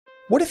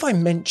What if I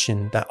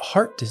mentioned that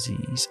heart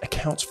disease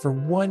accounts for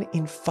 1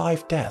 in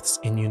 5 deaths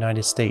in the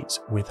United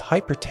States, with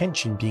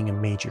hypertension being a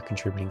major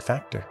contributing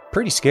factor?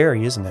 Pretty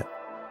scary, isn't it?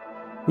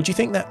 Would you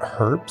think that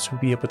herbs would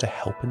be able to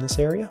help in this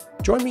area?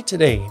 Join me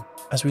today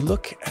as we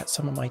look at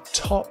some of my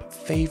top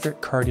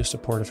favorite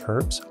cardio-supportive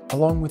herbs,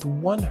 along with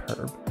one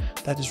herb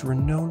that is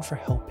renowned for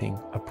helping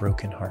a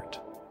broken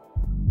heart.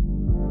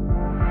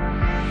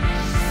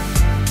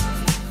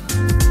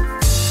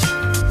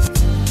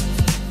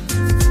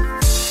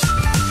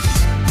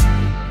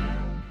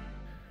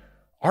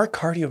 Our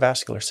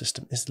cardiovascular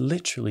system is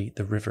literally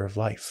the river of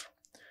life.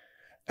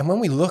 And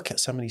when we look at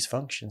some of these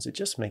functions, it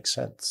just makes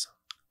sense.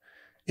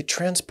 It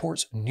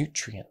transports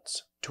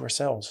nutrients to our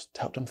cells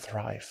to help them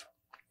thrive,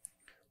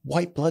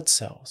 white blood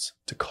cells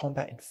to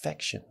combat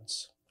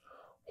infections,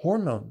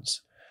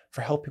 hormones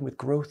for helping with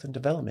growth and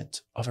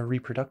development of our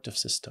reproductive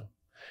system,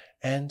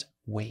 and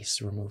waste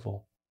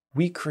removal.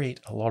 We create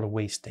a lot of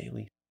waste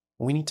daily,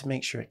 and we need to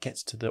make sure it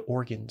gets to the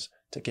organs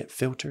to get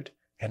filtered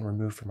and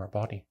removed from our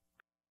body.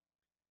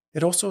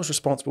 It also is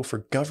responsible for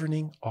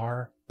governing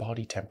our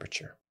body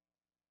temperature.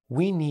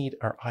 We need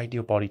our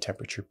ideal body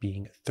temperature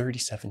being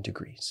 37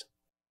 degrees.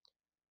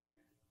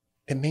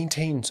 It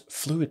maintains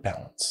fluid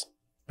balance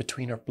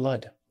between our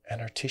blood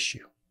and our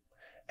tissue,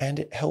 and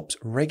it helps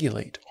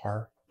regulate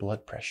our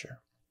blood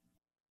pressure.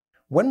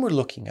 When we're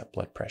looking at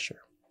blood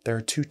pressure, there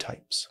are 2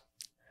 types.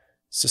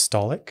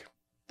 Systolic,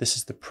 this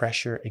is the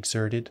pressure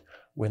exerted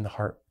when the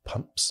heart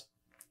pumps,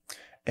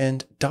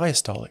 and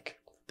diastolic,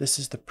 this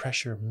is the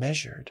pressure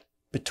measured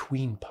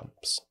between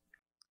pumps.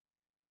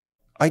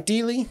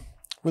 Ideally,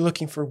 we're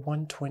looking for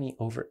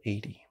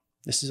 120/80.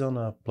 This is on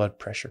a blood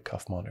pressure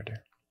cuff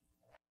monitor.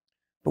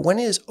 But when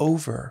it is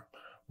over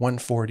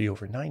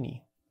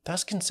 140/90,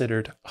 that's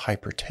considered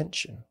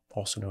hypertension,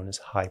 also known as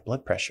high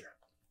blood pressure.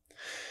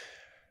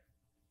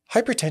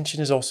 Hypertension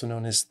is also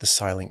known as the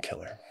silent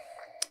killer,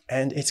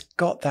 and it's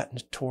got that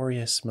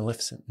notorious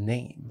Maleficent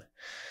name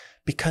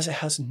because it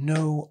has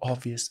no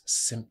obvious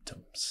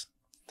symptoms.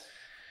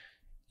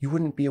 You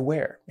wouldn't be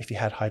aware if you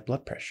had high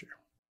blood pressure.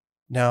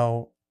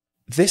 Now,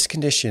 this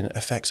condition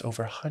affects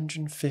over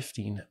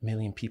 115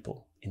 million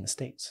people in the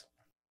States.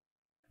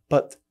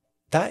 But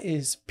that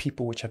is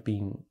people which have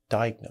been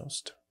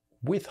diagnosed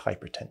with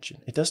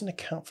hypertension. It doesn't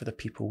account for the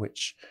people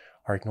which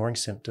are ignoring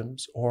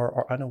symptoms or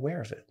are unaware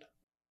of it.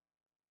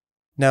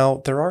 Now,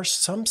 there are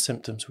some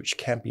symptoms which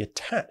can be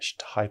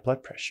attached to high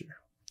blood pressure,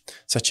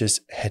 such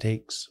as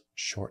headaches,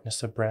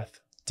 shortness of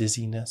breath,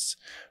 dizziness,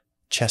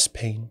 chest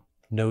pain,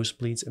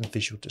 nosebleeds, and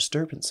visual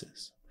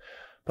disturbances.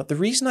 But the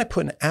reason I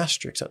put an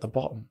asterisk at the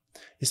bottom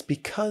is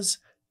because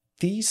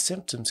these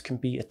symptoms can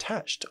be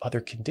attached to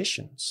other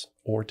conditions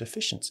or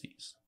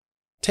deficiencies.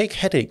 Take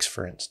headaches,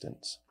 for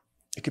instance.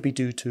 It could be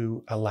due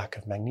to a lack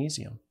of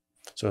magnesium,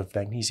 so a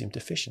magnesium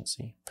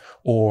deficiency,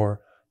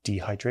 or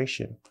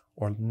dehydration,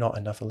 or not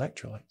enough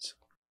electrolytes.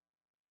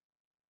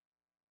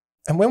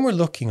 And when we're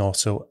looking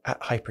also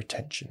at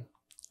hypertension,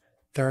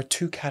 there are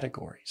 2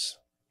 categories.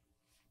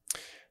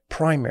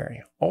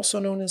 Primary, also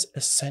known as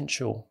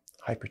essential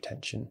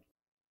hypertension,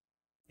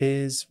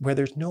 is where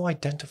there's no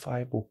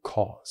identifiable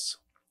cause,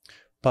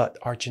 but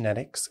our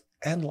genetics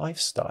and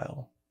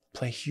lifestyle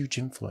play a huge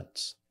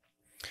influence.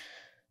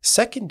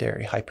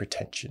 Secondary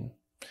hypertension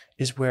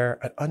is where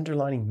an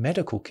underlying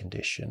medical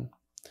condition,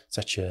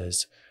 such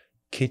as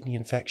kidney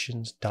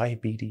infections,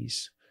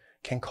 diabetes,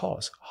 can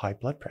cause high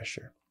blood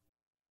pressure.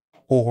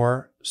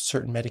 Or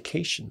certain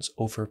medications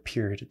over a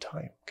period of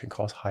time can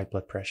cause high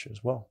blood pressure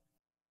as well.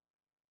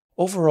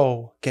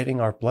 Overall,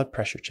 getting our blood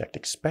pressure checked,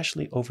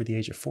 especially over the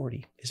age of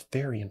 40, is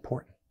very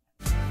important.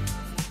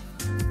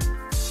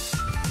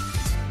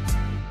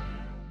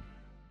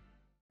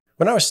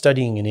 When I was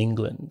studying in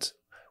England,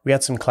 we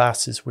had some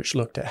classes which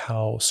looked at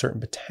how certain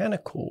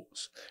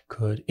botanicals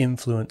could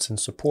influence and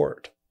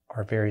support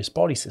our various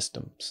body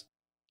systems.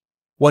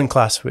 One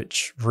class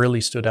which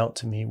really stood out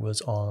to me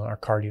was on our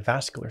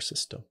cardiovascular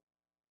system.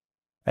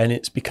 And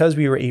it's because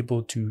we were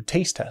able to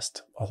taste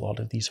test a lot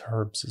of these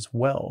herbs as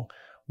well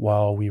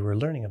while we were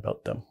learning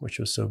about them, which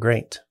was so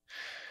great.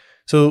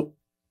 So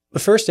the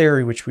first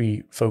area which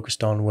we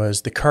focused on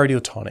was the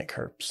cardiotonic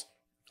herbs.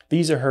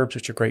 These are herbs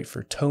which are great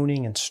for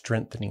toning and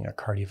strengthening our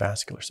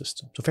cardiovascular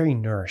system, so very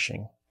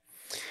nourishing.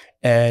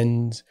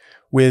 And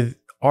with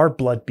our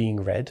blood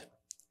being red,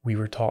 we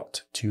were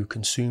taught to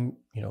consume,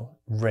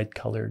 red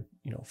colored,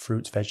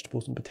 fruits,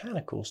 vegetables, and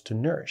botanicals to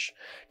nourish,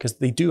 because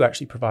they do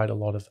actually provide a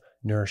lot of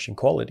nourishing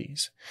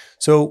qualities.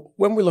 So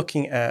when we're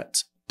looking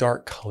at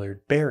dark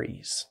colored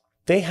berries,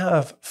 they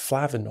have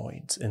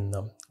flavonoids in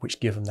them, which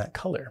give them that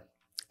color.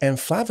 And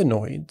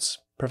flavonoids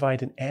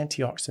provide an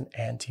antioxidant,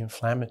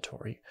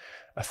 anti-inflammatory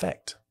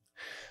effect.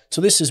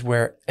 So this is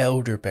where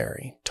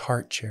elderberry,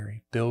 tart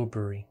cherry,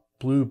 bilberry,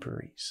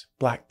 blueberries,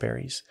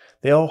 blackberries,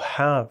 they all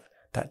have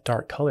that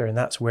dark color, and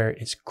that's where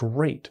it's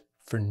great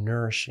for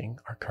nourishing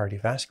our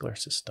cardiovascular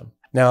system.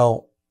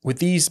 Now, with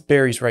these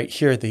berries right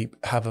here, they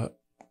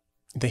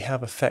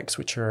have effects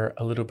which are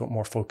a little bit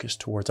more focused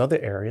towards other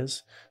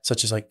areas,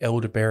 such as like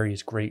elderberry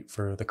is great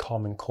for the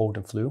common cold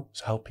and flu,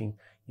 so helping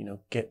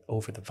get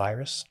over the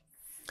virus.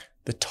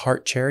 The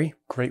tart cherry,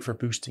 great for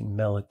boosting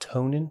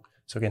melatonin.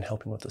 So again,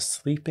 helping with the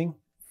sleeping.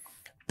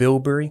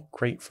 Bilberry,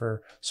 great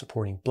for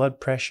supporting blood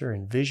pressure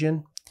and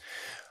vision.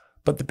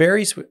 But the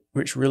berries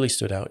which really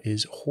stood out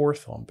is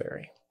hawthorn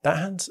berry. That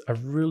has a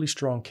really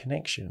strong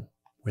connection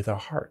with our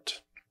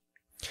heart.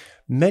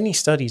 Many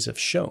studies have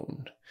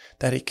shown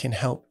that it can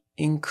help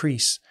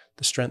increase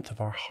the strength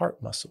of our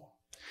heart muscle.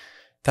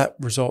 That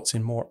results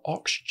in more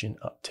oxygen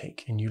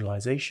uptake and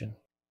utilization.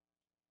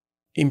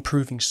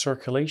 Improving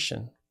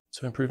circulation,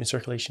 so improving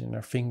circulation in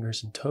our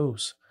fingers and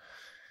toes,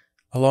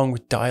 along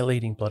with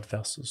dilating blood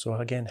vessels, so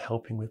again,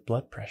 helping with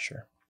blood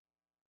pressure.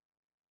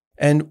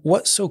 And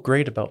what's so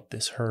great about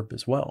this herb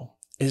as well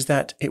is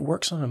that it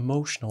works on an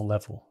emotional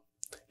level.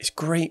 It's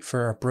great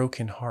for our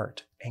broken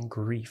heart and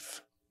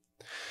grief.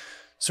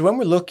 So when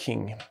we're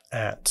looking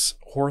at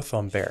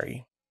hawthorn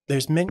berry,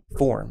 there's many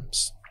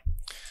forms.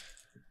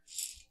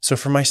 So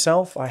for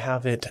myself, I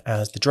have it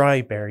as the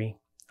dry berry.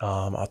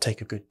 I'll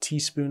take a good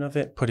teaspoon of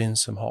it, put in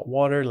some hot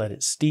water, let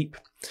it steep,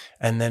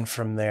 and then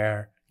from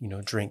there,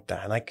 drink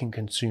that. And I can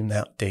consume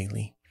that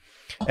daily.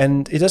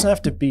 And it doesn't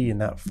have to be in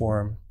that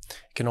form.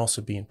 It can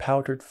also be in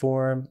powdered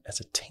form as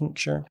a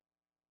tincture.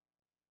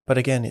 But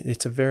again,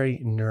 it's a very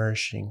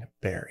nourishing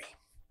berry.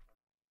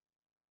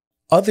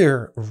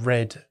 Other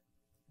red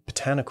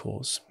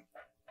botanicals,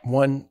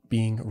 one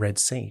being red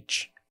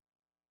sage.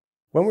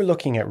 When we're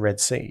looking at red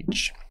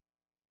sage,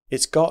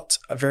 it's got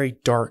a very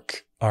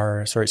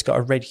it's got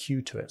a red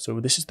hue to it. So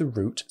this is the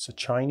root. It's a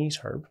Chinese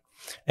herb.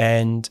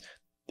 And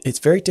it's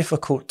very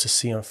difficult to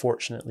see,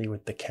 unfortunately,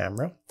 with the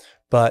camera.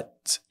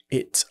 But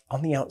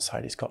on the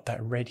outside, it's got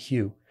that red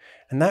hue.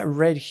 And that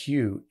red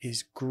hue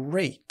is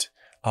great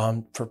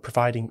for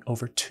providing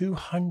over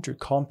 200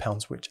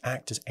 compounds which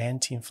act as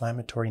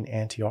anti-inflammatory and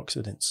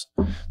antioxidants.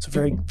 So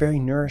very, very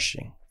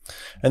nourishing.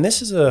 And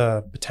this is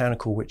a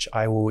botanical which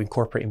I will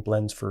incorporate in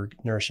blends for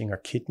nourishing our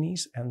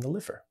kidneys and the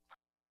liver.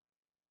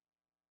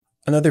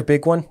 Another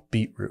big one,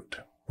 beetroot.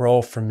 We're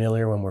all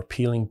familiar when we're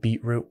peeling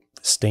beetroot,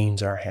 it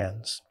stains our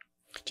hands.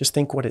 Just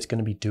think what it's going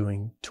to be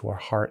doing to our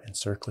heart and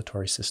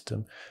circulatory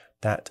system,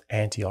 that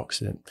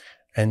antioxidant.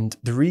 And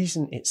the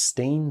reason it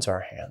stains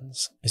our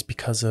hands is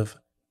because of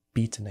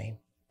betaine,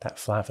 that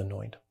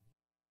flavonoid.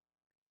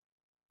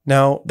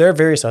 Now, there are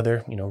various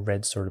other,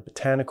 red sort of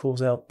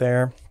botanicals out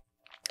there.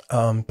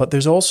 But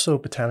there's also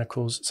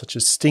botanicals such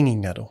as stinging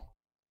nettle,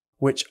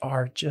 which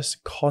are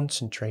just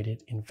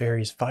concentrated in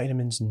various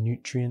vitamins,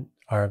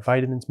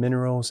 vitamins,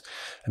 minerals,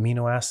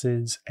 amino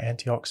acids,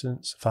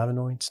 antioxidants,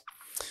 flavonoids.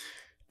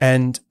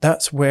 And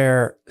that's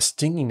where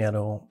stinging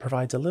nettle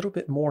provides a little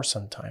bit more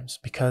sometimes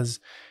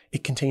because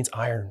it contains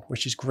iron,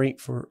 which is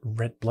great for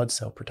red blood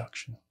cell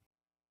production.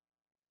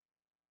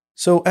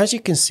 So as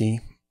you can see,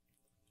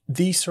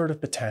 these sort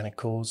of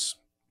botanicals,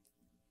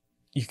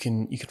 you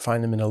can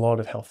find them in a lot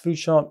of health food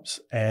shops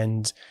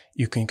and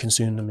you can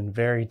consume them in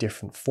very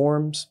different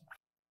forms.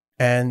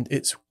 And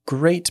it's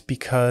great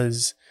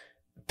because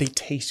they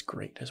taste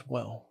great as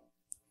well.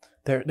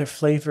 Their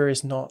flavor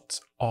is not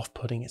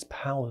off-putting, it's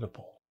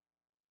palatable.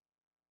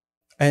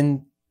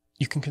 And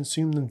you can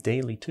consume them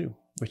daily too,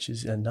 which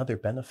is another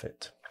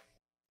benefit.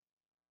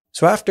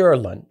 So after our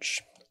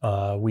lunch,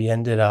 we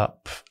ended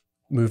up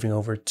moving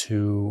over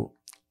to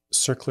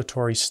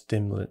circulatory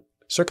stimulant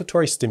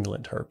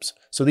herbs.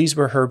 So these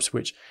were herbs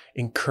which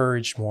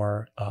encouraged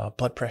more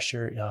blood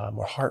pressure,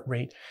 more heart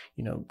rate,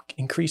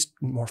 increased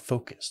more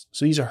focus.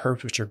 So these are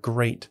herbs which are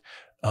great,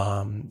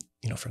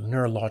 for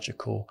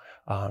neurological,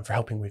 for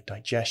helping with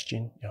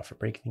digestion, for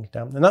breaking things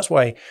down. And that's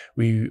why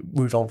we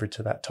moved over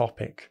to that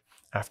topic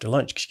after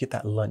lunch, because you get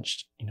that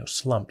lunch,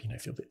 slump, you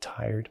feel a bit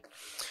tired.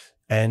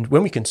 And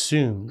when we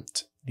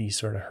consumed these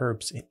sort of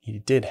herbs,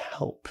 it did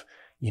help,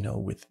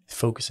 with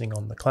focusing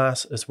on the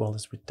class as well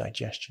as with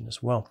digestion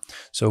as well.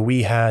 So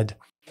we had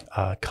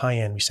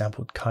cayenne, we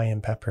sampled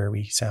cayenne pepper,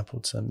 we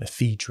sampled some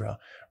ephedra,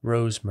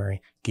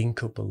 rosemary,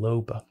 ginkgo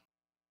biloba.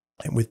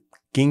 And with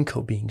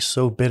ginkgo being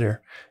so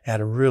bitter, it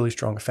had a really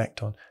strong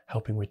effect on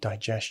helping with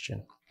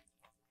digestion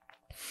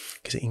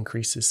because it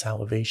increases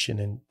salivation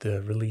and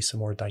the release of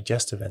more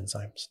digestive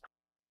enzymes.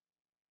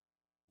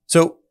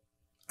 So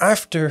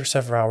after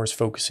several hours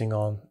focusing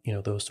on,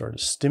 those sort of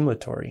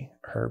stimulatory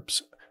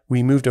herbs,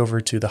 we moved over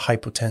to the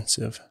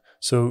hypotensive.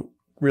 So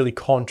really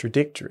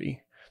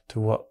contradictory to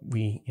what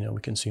we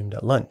consumed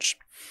at lunch.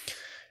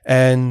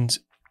 And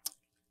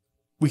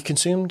we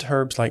consumed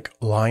herbs like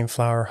lime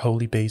flower,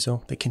 holy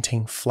basil. They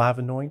contain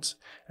flavonoids,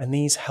 and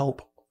these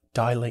help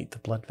dilate the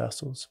blood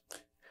vessels,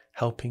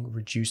 helping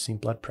reducing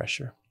blood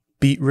pressure.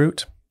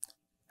 Beetroot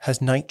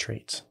has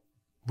nitrates,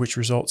 which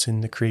results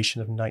in the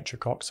creation of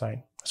nitric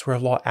oxide. That's where a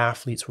lot of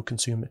athletes will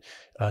consume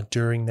it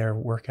during their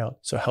workout.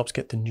 So it helps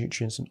get the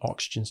nutrients and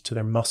oxygens to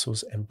their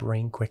muscles and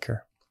brain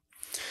quicker.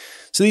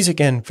 So these,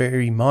 again,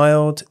 very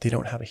mild. They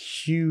don't have a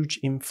huge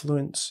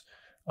influence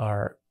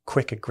or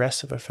quick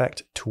aggressive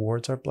effect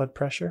towards our blood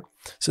pressure.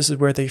 So this is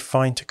where they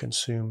find to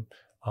consume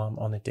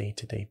on a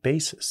day-to-day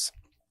basis.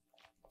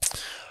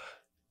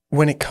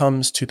 when it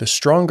comes to the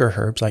stronger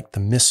herbs like the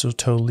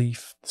mistletoe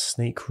leaf, the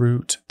snake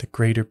root, the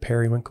greater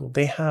periwinkle,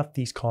 they have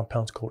these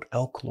compounds called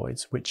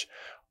alkaloids, which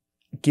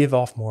give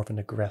off more of an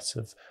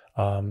aggressive,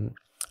 and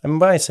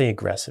when I say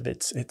aggressive,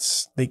 it's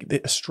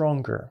a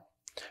stronger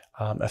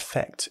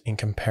effect in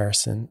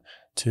comparison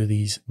to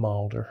these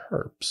milder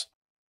herbs.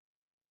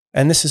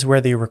 And this is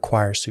where they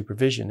require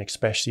supervision,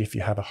 especially if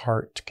you have a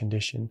heart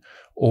condition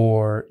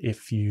or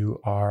if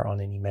you are on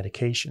any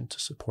medication to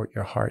support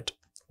your heart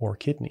or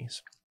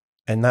kidneys.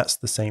 And that's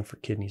the same for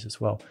kidneys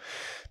as well,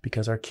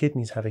 because our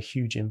kidneys have a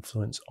huge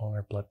influence on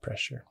our blood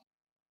pressure.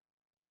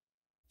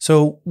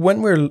 So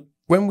when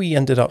we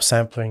ended up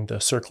sampling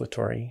the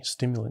circulatory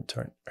stimulant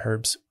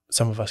herbs,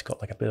 some of us got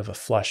like a bit of a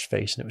flush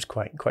face, and it was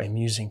quite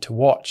amusing to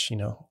watch,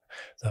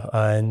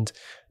 And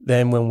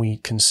then when we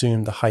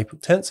consumed the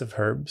hypotensive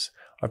herbs,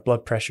 our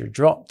blood pressure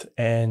dropped,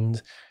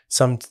 and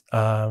but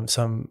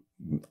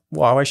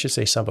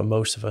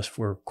most of us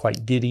were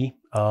quite giddy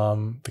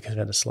because we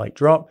had a slight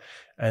drop,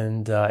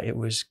 and it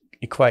was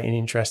quite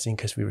interesting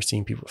because we were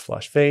seeing people with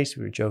flushed face,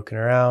 we were joking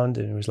around,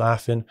 and we was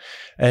laughing,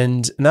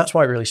 and that's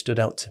why it really stood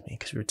out to me,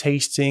 because we were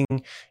tasting.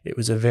 It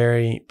was a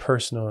very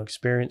personal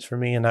experience for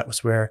me, and that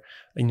was where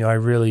I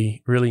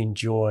really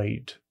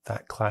enjoyed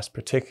that class,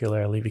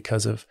 particularly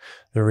because of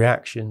the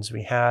reactions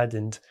we had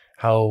and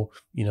how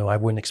I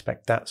wouldn't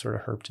expect that sort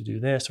of herb to do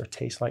this or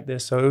taste like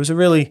this. So it was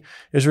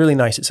really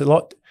nice. It's a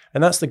lot,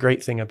 and that's the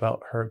great thing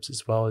about herbs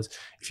as well, is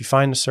if you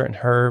find a certain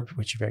herb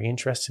which you're very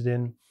interested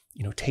in,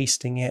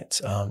 tasting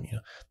it,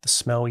 the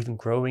smell, even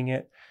growing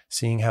it,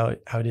 seeing how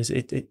it is,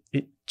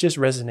 it just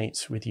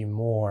resonates with you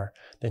more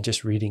than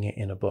just reading it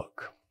in a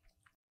book.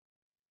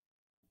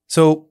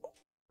 So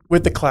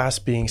with the class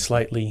being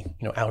slightly,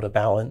 out of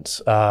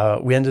balance,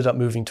 we ended up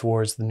moving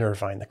towards the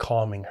nervine, the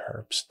calming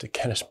herbs, to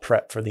get us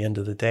prepped for the end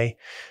of the day.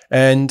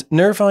 And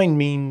nervine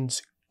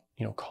means,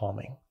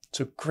 calming.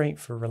 So great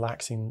for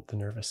relaxing the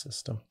nervous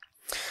system.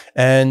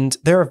 And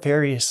there are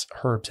various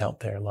herbs out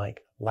there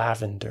like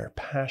lavender,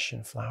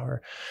 passion flower,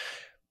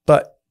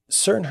 but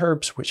certain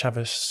herbs which have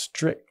a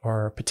strict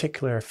or a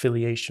particular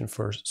affiliation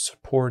for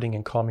supporting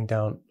and calming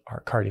down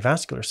our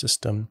cardiovascular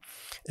system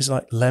is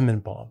like lemon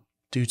balm,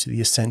 due to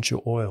the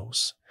essential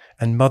oils,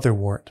 and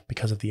motherwort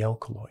because of the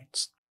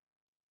alkaloids.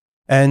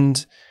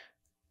 And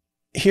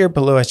here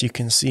below, as you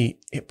can see,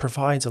 it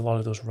provides a lot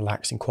of those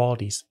relaxing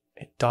qualities.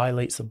 It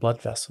dilates the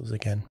blood vessels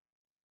again.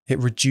 It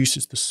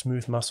reduces the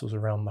smooth muscles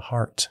around the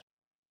heart.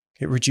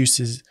 It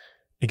reduces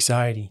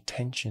anxiety,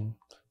 tension.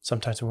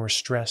 Sometimes when we're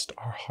stressed,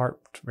 our heart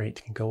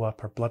rate can go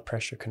up, our blood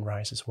pressure can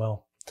rise as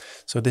well.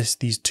 So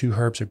these two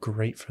herbs are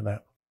great for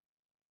that.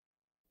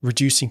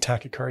 Reducing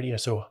tachycardia,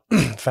 so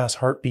fast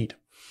heartbeat.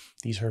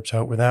 These herbs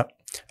help with that,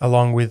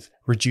 along with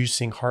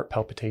reducing heart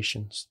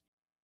palpitations.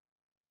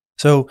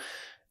 So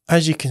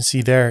as you can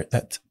see there,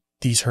 that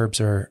these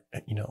herbs are,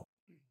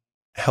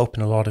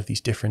 helping a lot of these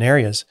different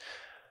areas.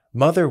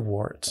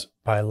 Motherwort,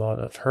 by a lot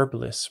of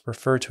herbalists,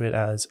 refer to it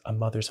as a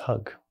mother's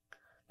hug,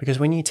 because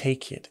when you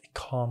take it, it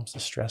calms the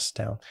stress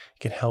down.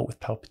 It can help with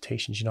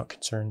palpitations. You're not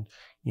concerned,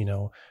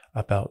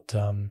 about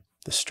the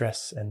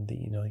stress and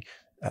the,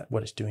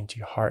 what it's doing to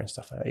your heart and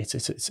stuff like that.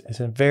 It's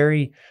a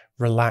very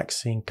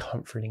relaxing,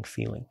 comforting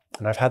feeling.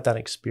 And I've had that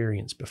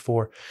experience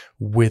before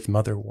with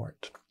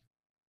motherwort.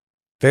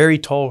 Very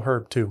tall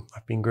herb too.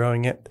 I've been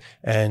growing it,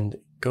 and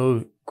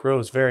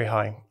grows very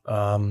high.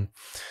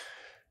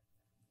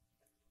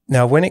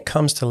 Now, when it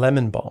comes to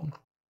lemon balm,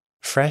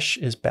 fresh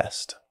is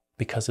best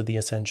because of the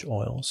essential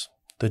oils.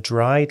 The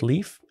dried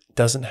leaf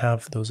doesn't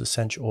have those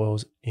essential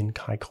oils in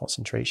high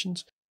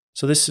concentrations.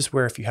 So this is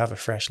where if you have a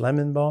fresh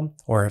lemon balm,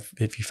 or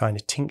if you find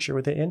a tincture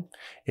with it in,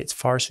 it's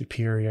far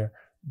superior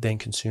than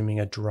consuming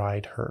a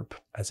dried herb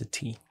as a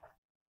tea.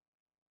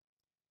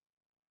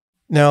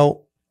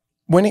 Now,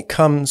 when it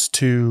comes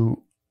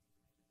to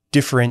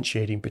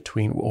differentiating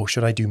between,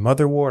 should I do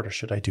motherwort or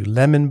should I do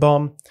lemon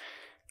balm?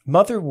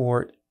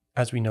 Motherwort,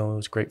 as we know,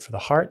 is great for the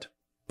heart,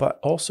 but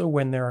also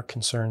when there are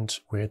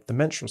concerns with the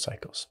menstrual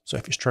cycles. So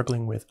if you're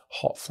struggling with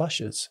hot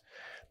flushes,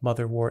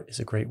 motherwort is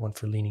a great one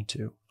for leaning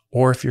to.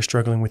 Or if you're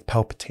struggling with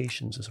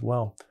palpitations as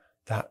well,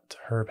 that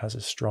herb has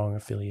a strong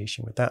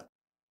affiliation with that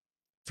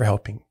for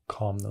helping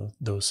calm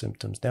those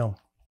symptoms down.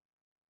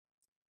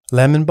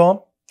 Lemon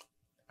balm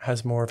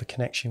has more of a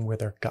connection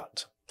with our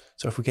gut.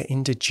 So if we get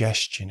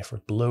indigestion, if we're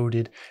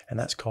bloated, and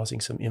that's causing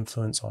some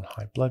influence on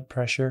high blood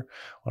pressure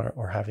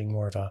or having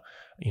more of a,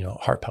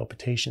 heart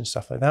palpitation,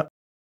 stuff like that,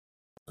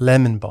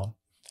 lemon balm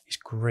is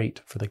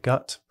great for the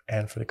gut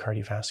and for the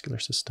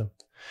cardiovascular system.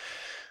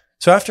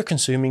 So after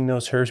consuming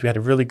those herbs, we had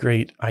a really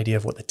great idea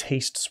of what the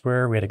tastes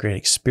were. We had a great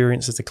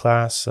experience as a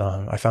class.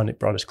 I found it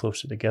brought us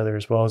closer together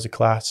as well as a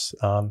class,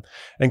 and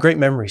great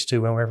memories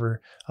too.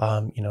 Whenever,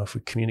 if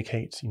we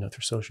communicate, through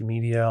social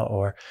media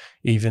or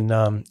even,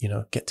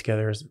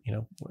 get-togethers,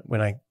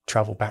 when I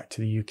travel back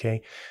to the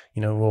UK,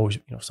 we'll always,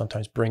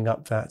 sometimes bring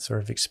up that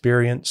sort of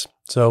experience.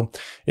 So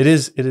it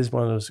is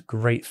one of those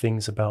great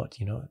things about,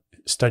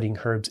 studying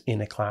herbs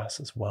in a class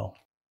as well.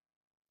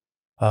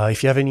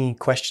 If you have any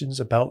questions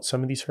about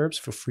some of these herbs,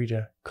 feel free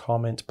to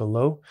comment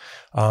below,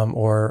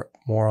 or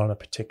more on a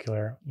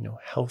particular,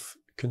 health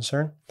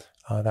concern.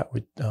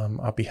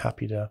 I'll be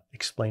happy to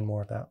explain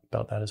more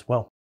about that as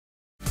well.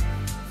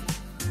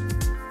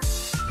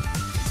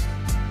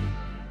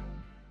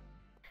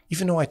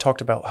 Even though I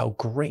talked about how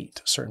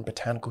great certain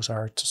botanicals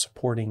are to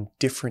supporting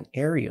different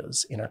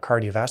areas in our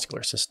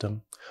cardiovascular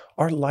system,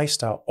 our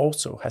lifestyle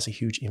also has a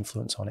huge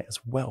influence on it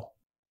as well.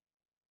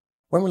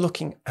 When we're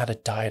looking at a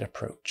diet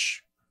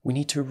approach, we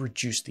need to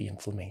reduce the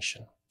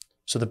inflammation.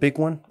 So the big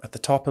one at the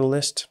top of the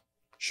list,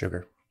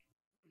 sugar.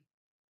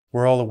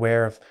 We're all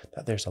aware of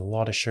that there's a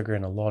lot of sugar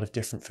in a lot of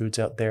different foods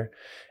out there,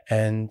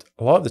 and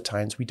a lot of the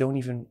times we don't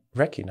even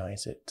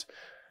recognize it.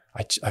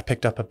 I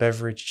picked up a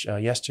beverage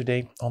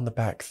yesterday. On the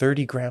back,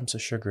 30 grams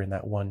of sugar in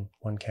that one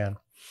can.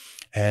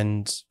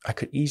 And I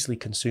could easily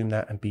consume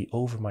that and be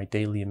over my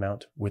daily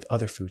amount with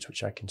other foods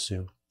which I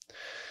consume.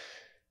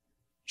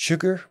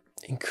 Sugar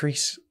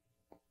increases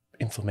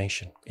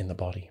inflammation in the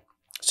body.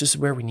 So this is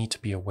where we need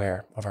to be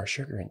aware of our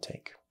sugar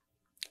intake.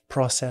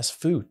 Processed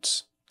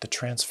foods, the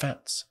trans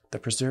fats, the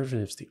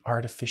preservatives, the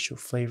artificial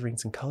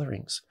flavorings and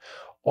colorings,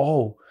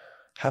 all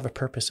have a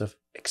purpose of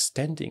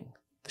extending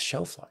the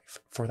shelf life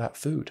for that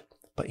food,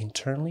 but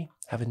internally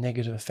have a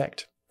negative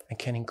effect and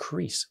can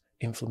increase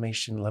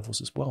inflammation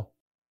levels as well.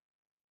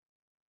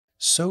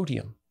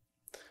 Sodium.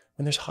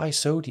 When there's high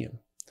sodium,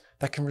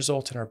 that can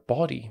result in our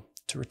body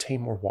to retain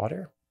more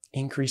water,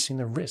 increasing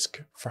the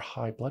risk for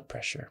high blood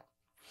pressure.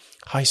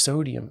 High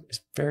sodium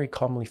is very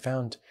commonly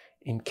found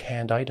in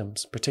canned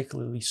items,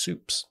 particularly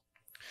soups.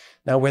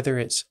 Now, whether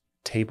it's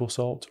table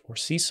salt or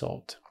sea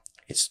salt,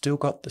 it's still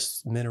got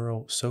this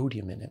mineral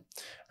sodium in it.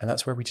 And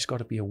that's where we just got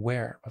to be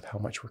aware of how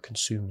much we're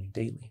consuming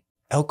daily.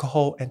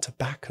 Alcohol and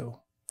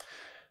tobacco.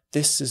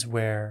 This is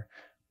where,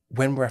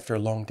 when we're after a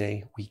long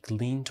day, we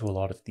lean to a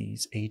lot of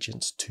these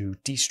agents to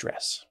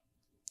de-stress.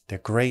 They're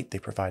great. They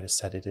provide a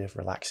sedative,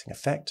 relaxing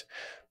effect,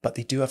 but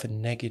they do have a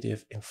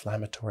negative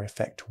inflammatory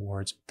effect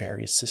towards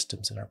various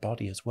systems in our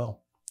body as well.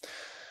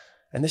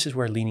 And this is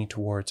where leaning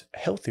towards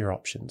healthier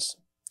options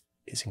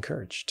is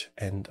encouraged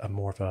and a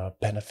more of a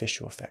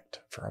beneficial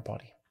effect for our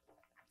body.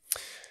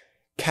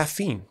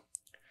 Caffeine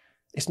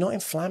is not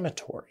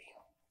inflammatory,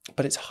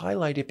 but it's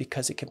highlighted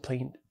because it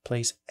can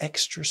place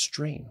extra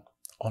strain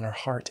on our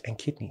heart and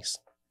kidneys.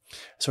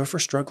 So if we're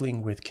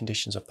struggling with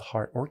conditions of the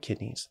heart or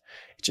kidneys,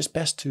 it's just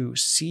best to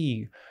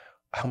see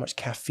how much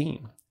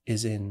caffeine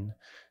is in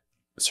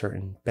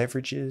certain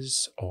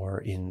beverages or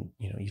in,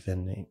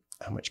 even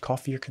how much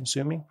coffee you're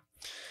consuming,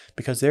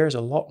 because there's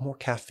a lot more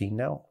caffeine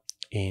now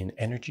in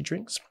energy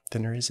drinks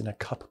than there is in a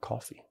cup of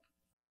coffee.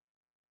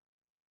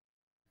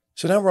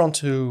 So now we're on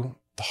to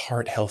the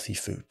heart healthy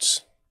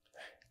foods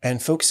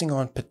and focusing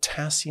on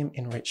potassium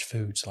enriched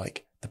foods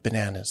like the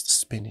bananas, the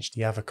spinach,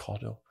 the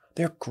avocado.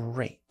 They're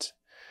great.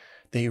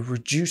 They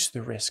reduce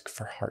the risk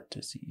for heart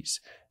disease.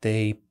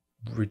 They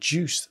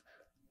reduce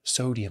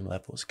sodium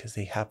levels because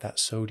they have that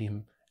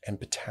sodium and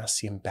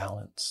potassium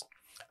balance,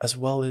 as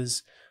well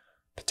as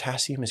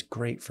potassium is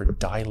great for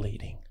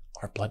dilating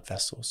our blood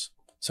vessels.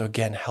 So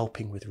again,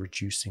 helping with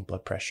reducing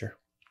blood pressure.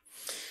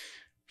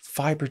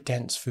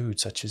 Fiber-dense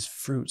foods such as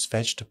fruits,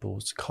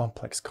 vegetables,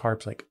 complex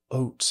carbs like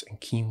oats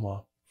and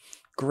quinoa.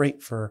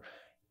 Great for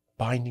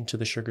binding to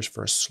the sugars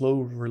for a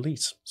slow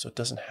release, so it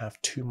doesn't have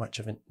too much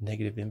of a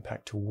negative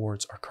impact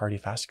towards our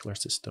cardiovascular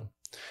system.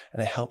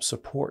 And it helps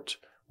support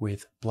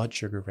with blood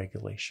sugar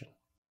regulation.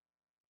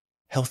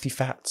 Healthy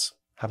fats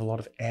have a lot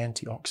of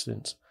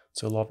antioxidants,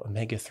 so a lot of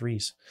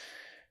omega-3s.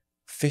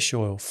 Fish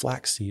oil,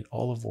 flaxseed,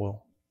 olive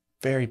oil,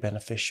 very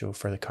beneficial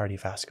for the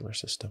cardiovascular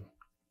system.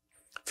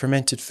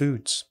 Fermented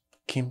foods,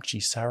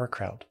 kimchi,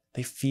 sauerkraut,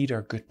 they feed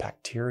our good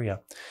bacteria.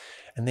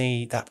 And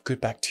that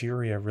good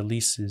bacteria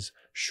releases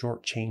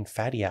short-chain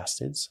fatty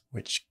acids,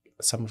 which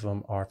some of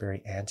them are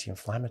very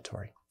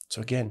anti-inflammatory. So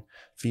again,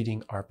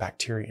 feeding our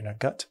bacteria in our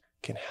gut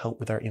can help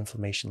with our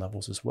inflammation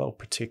levels as well,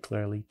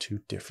 particularly to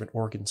different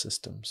organ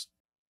systems.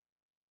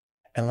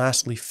 And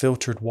lastly,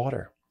 filtered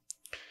water.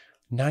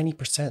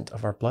 90%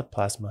 of our blood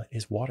plasma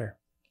is water.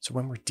 So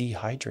when we're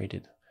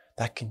dehydrated,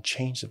 that can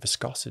change the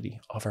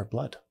viscosity of our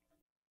blood.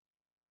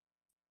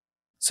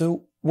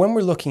 So when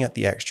we're looking at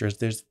the extras,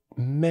 there's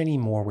many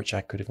more which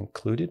I could have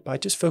included, but I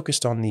just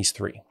focused on these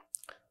three.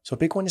 So a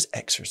big one is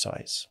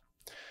exercise.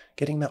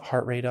 Getting that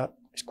heart rate up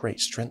is great,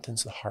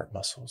 strengthens the heart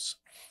muscles,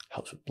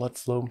 helps with blood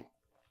flow,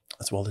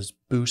 as well as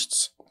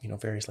boosts,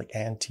 various like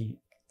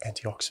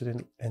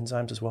antioxidant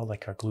enzymes as well,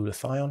 like our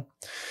glutathione.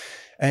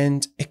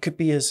 And it could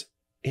be as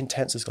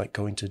intense as like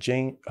going to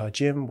gym,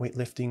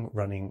 weightlifting,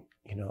 running,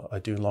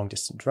 doing long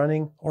distance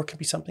running, or it can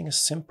be something as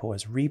simple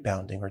as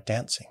rebounding or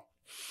dancing.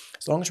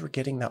 As long as we're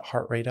getting that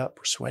heart rate up,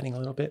 we're sweating a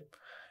little bit,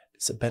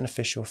 it's a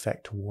beneficial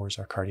effect towards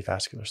our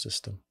cardiovascular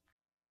system.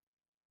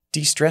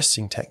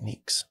 De-stressing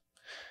techniques.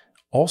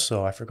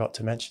 Also, I forgot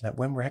to mention that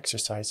when we're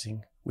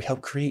exercising, we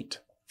help create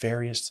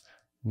various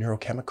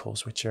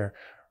neurochemicals which are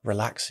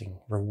relaxing,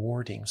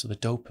 rewarding, so the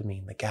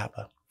dopamine, the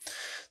GABA.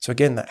 So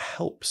again, that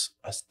helps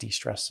us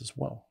de-stress as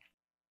well.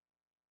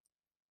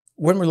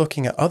 When we're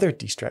looking at other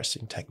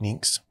de-stressing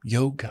techniques,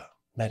 yoga,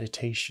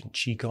 meditation,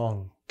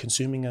 qigong,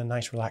 consuming a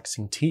nice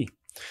relaxing tea.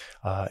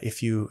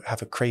 If you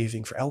have a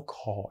craving for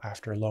alcohol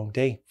after a long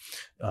day,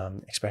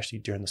 especially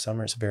during the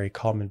summer, it's a very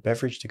common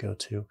beverage to go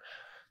to.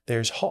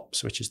 There's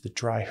hops, which is the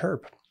dry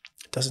herb.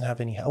 It doesn't have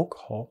any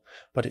alcohol,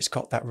 but it's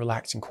got that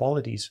relaxing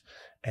qualities.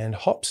 And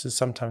hops is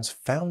sometimes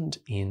found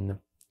in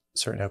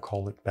certain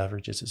alcoholic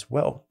beverages as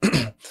well.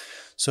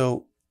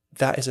 So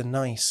that is a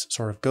nice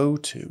sort of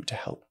go-to to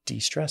help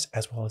de-stress,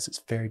 as well as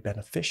it's very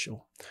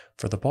beneficial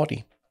for the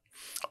body.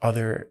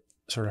 Other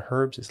sort of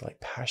herbs is like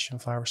passion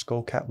flower,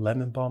 skullcap,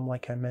 lemon balm,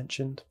 like I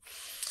mentioned.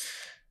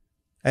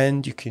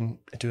 And you can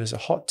do it as a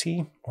hot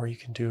tea, or you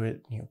can do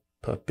it,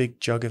 put a big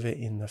jug of it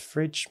in the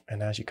fridge,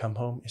 and as you come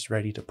home, it's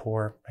ready to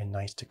pour and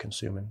nice to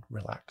consume and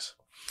relax.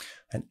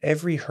 And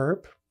every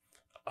herb,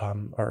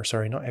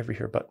 not every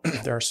herb, but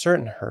there are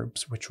certain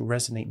herbs which will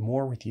resonate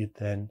more with you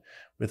than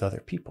with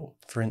other people.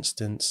 For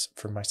instance,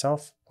 for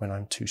myself, when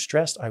I'm too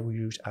stressed, I will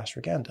use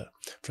ashwagandha.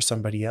 For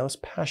somebody else,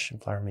 passion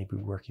flower may be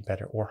working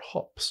better, or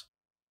hops.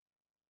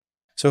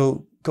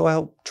 So go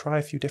out, try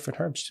a few different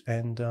herbs,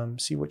 and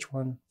see which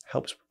one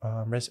helps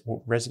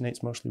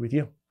resonates mostly with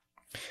you.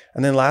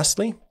 And then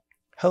lastly,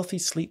 healthy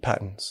sleep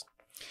patterns.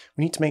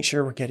 We need to make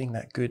sure we're getting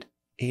that good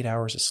 8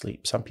 hours of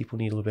sleep. Some people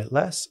need a little bit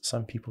less,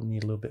 some people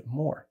need a little bit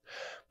more.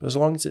 But as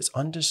long as it's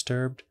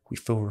undisturbed, we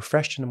feel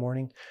refreshed in the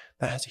morning,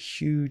 that has a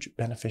huge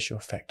beneficial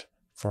effect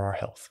for our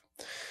health.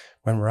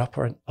 When we're up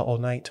all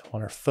night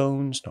on our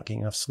phones, not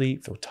getting enough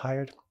sleep, feel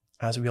tired,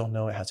 as we all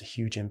know, it has a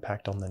huge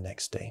impact on the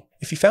next day.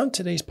 If you found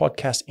today's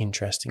podcast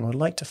interesting and would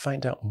like to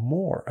find out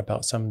more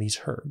about some of these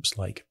herbs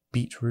like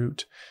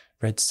beetroot,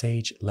 red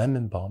sage,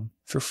 lemon balm,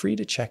 feel free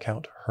to check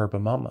out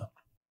Herbamama.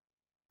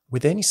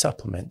 With any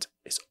supplement,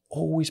 it's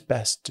always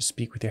best to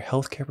speak with your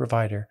healthcare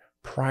provider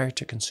prior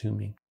to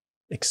consuming,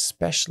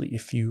 especially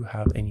if you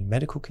have any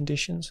medical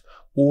conditions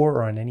or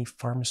are on any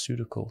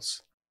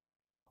pharmaceuticals.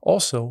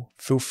 Also,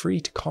 feel free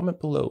to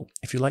comment below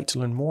if you'd like to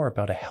learn more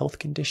about a health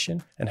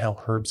condition and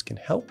how herbs can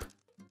help,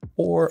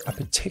 or a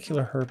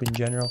particular herb in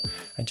general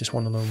and just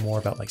want to learn more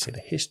about, say, the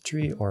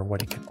history or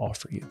what it can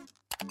offer you.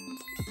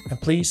 And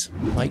please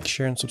like,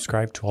 share, and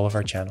subscribe to all of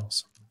our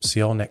channels.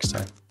 See you all next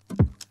time.